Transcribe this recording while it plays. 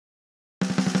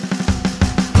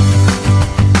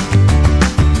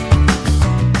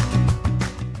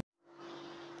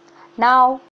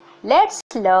Now let's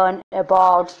learn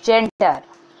about gender.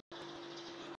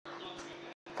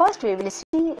 First we will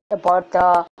see about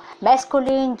the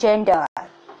masculine gender.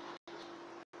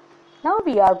 Now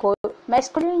we are going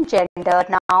masculine gender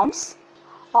nouns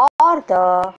are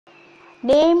the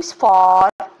names for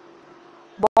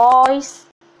boys,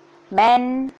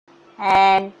 men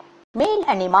and male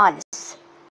animals.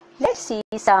 Let's see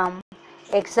some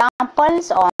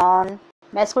examples on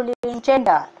masculine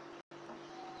gender.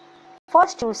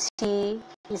 First you see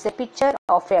is a picture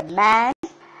of a man,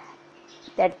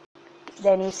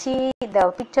 then you see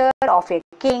the picture of a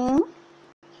king,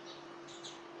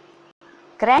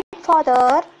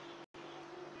 grandfather,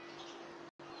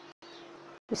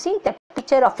 you see the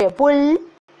picture of a bull,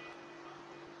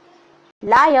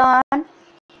 lion.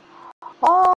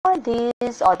 All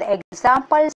these are the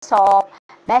examples of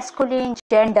masculine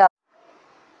gender.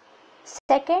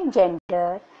 Second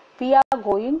gender, we are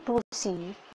going to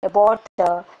see about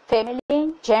the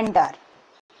feminine gender.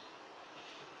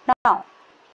 Now,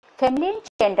 feminine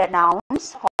gender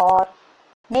nouns are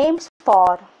names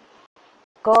for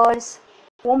girls,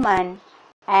 women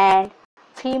and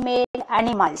female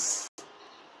animals.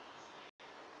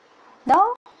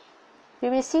 Now, we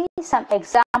will see some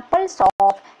examples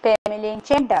of feminine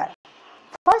gender.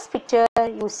 First picture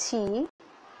you see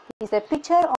is a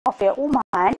picture of a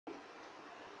woman.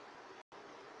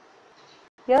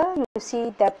 Here you see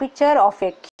the picture of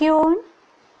a queen.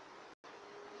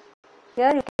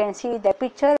 Here you can see the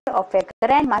picture of a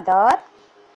grandmother.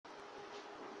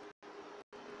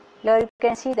 Here you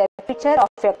can see the picture of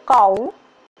a cow.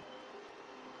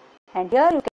 And here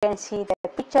you can see the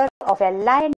picture of a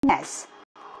lioness.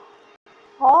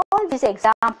 All these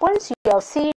examples you have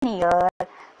seen here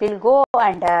will go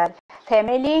under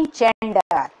feminine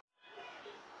gender.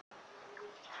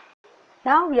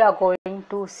 Now we are going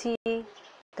to see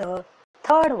the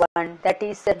third one, that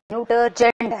is the neuter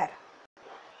gender.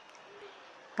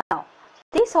 Now,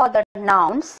 these are the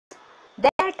nouns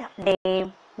that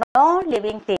name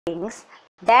non-living things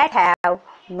that have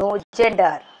no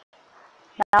gender.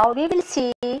 Now we will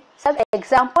see some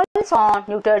examples on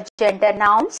neuter gender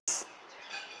nouns.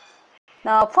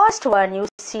 Now first one you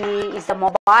see is the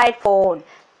mobile phone.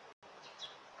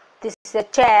 This is a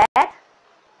chair.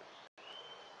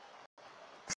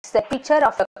 This is a picture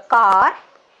of a car.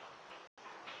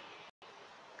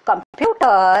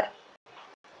 Computer.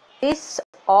 These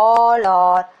all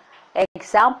are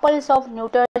examples of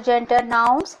neuter gender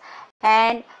nouns,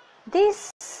 and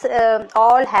these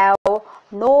all have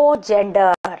no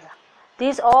gender.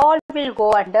 These all will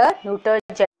go under neuter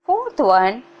gender. Fourth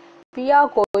one, we are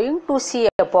going to see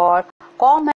about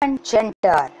common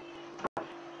gender.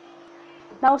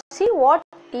 Now see what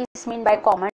is meant by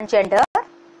common gender.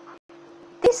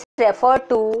 This refers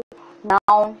to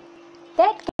noun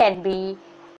that can be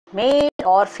male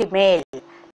or female.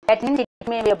 That means it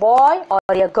may be a boy or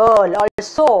a girl,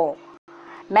 also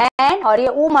man or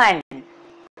a woman.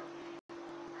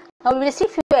 Now we will see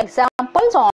few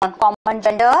examples on common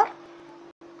gender.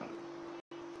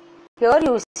 Here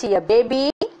you see a baby.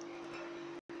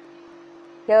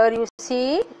 Here you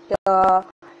see the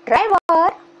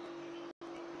driver,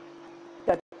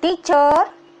 the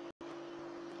teacher.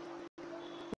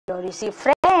 Here you see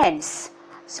friends.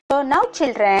 So now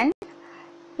children,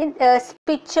 in this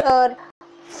picture,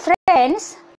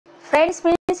 friends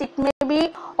means it may be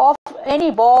of any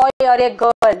boy or a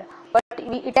girl, but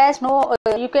it has no,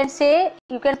 you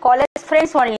can call it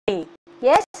friends only.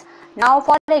 Yes. Now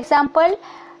for example,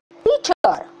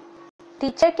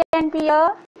 teacher can be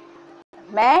a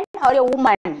man or a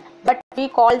woman, but we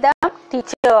call them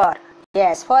teacher.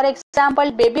 Yes. For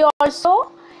example, baby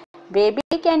also, baby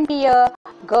can be a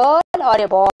girl or a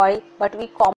boy, but we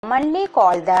commonly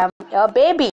call them a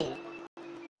baby.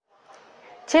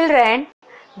 Children,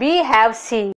 we have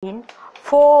seen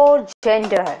 4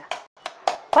 gender.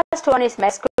 First one is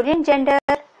masculine gender,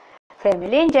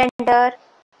 feminine gender,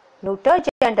 neuter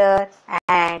gender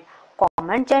and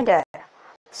common gender.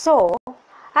 So,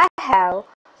 I have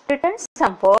written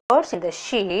some words in the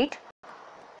sheet.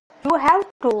 You have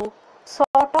to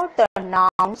sort out the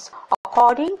nouns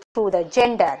according to the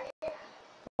gender.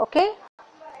 Okay.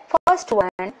 First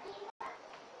one,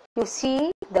 you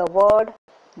see the word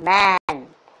man.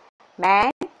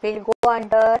 Man will go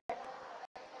under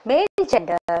male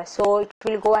gender, so it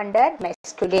will go under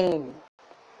masculine.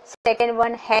 Second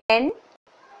one, hen.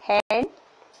 Hen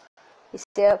is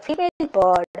a female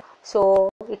bird, so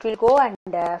it will go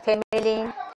under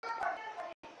feminine.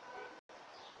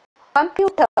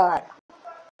 Computer.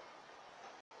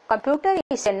 Computer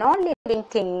is a non-living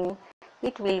thing,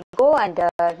 it will go under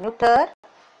neuter.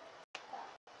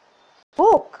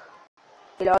 Book.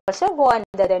 will also go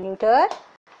under the neuter.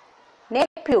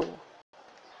 Nephew.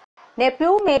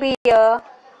 Nephew may be a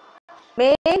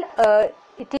male,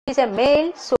 it is a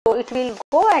male, so it will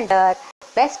go under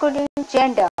masculine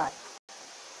gender.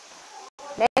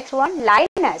 Next one,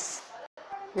 Linus.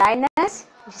 Linus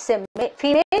is a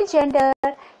female gender,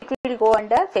 it will go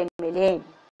under feminine.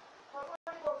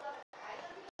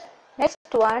 Next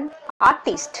one,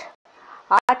 artist.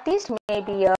 Artist may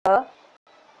be a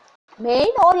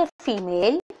male or a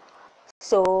female,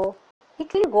 so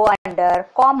it will go under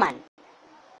common.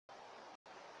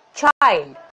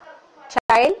 Child.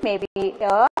 Child may be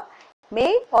a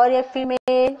male or a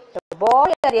female, a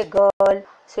boy or a girl,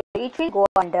 so it will go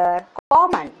under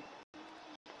common.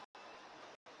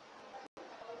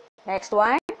 Next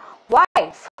one,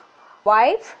 wife.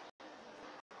 Wife.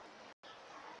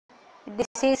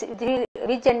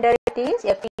 Which gender it is?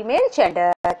 A female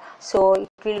gender, so it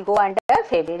will go under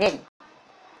feminine.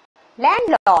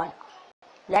 Landlord.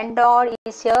 Landlord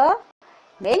is a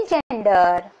male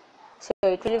gender, so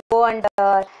it will go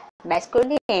under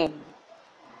masculine.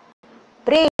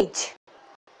 Bridge.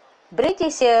 Bridge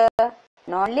is a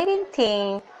non-living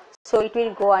thing, so it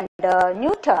will go under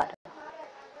neuter.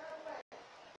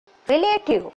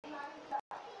 Relative.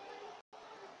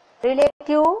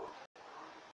 Relative,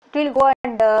 it will go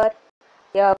under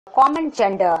a common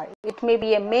gender. It may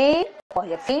be a male or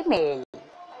a female.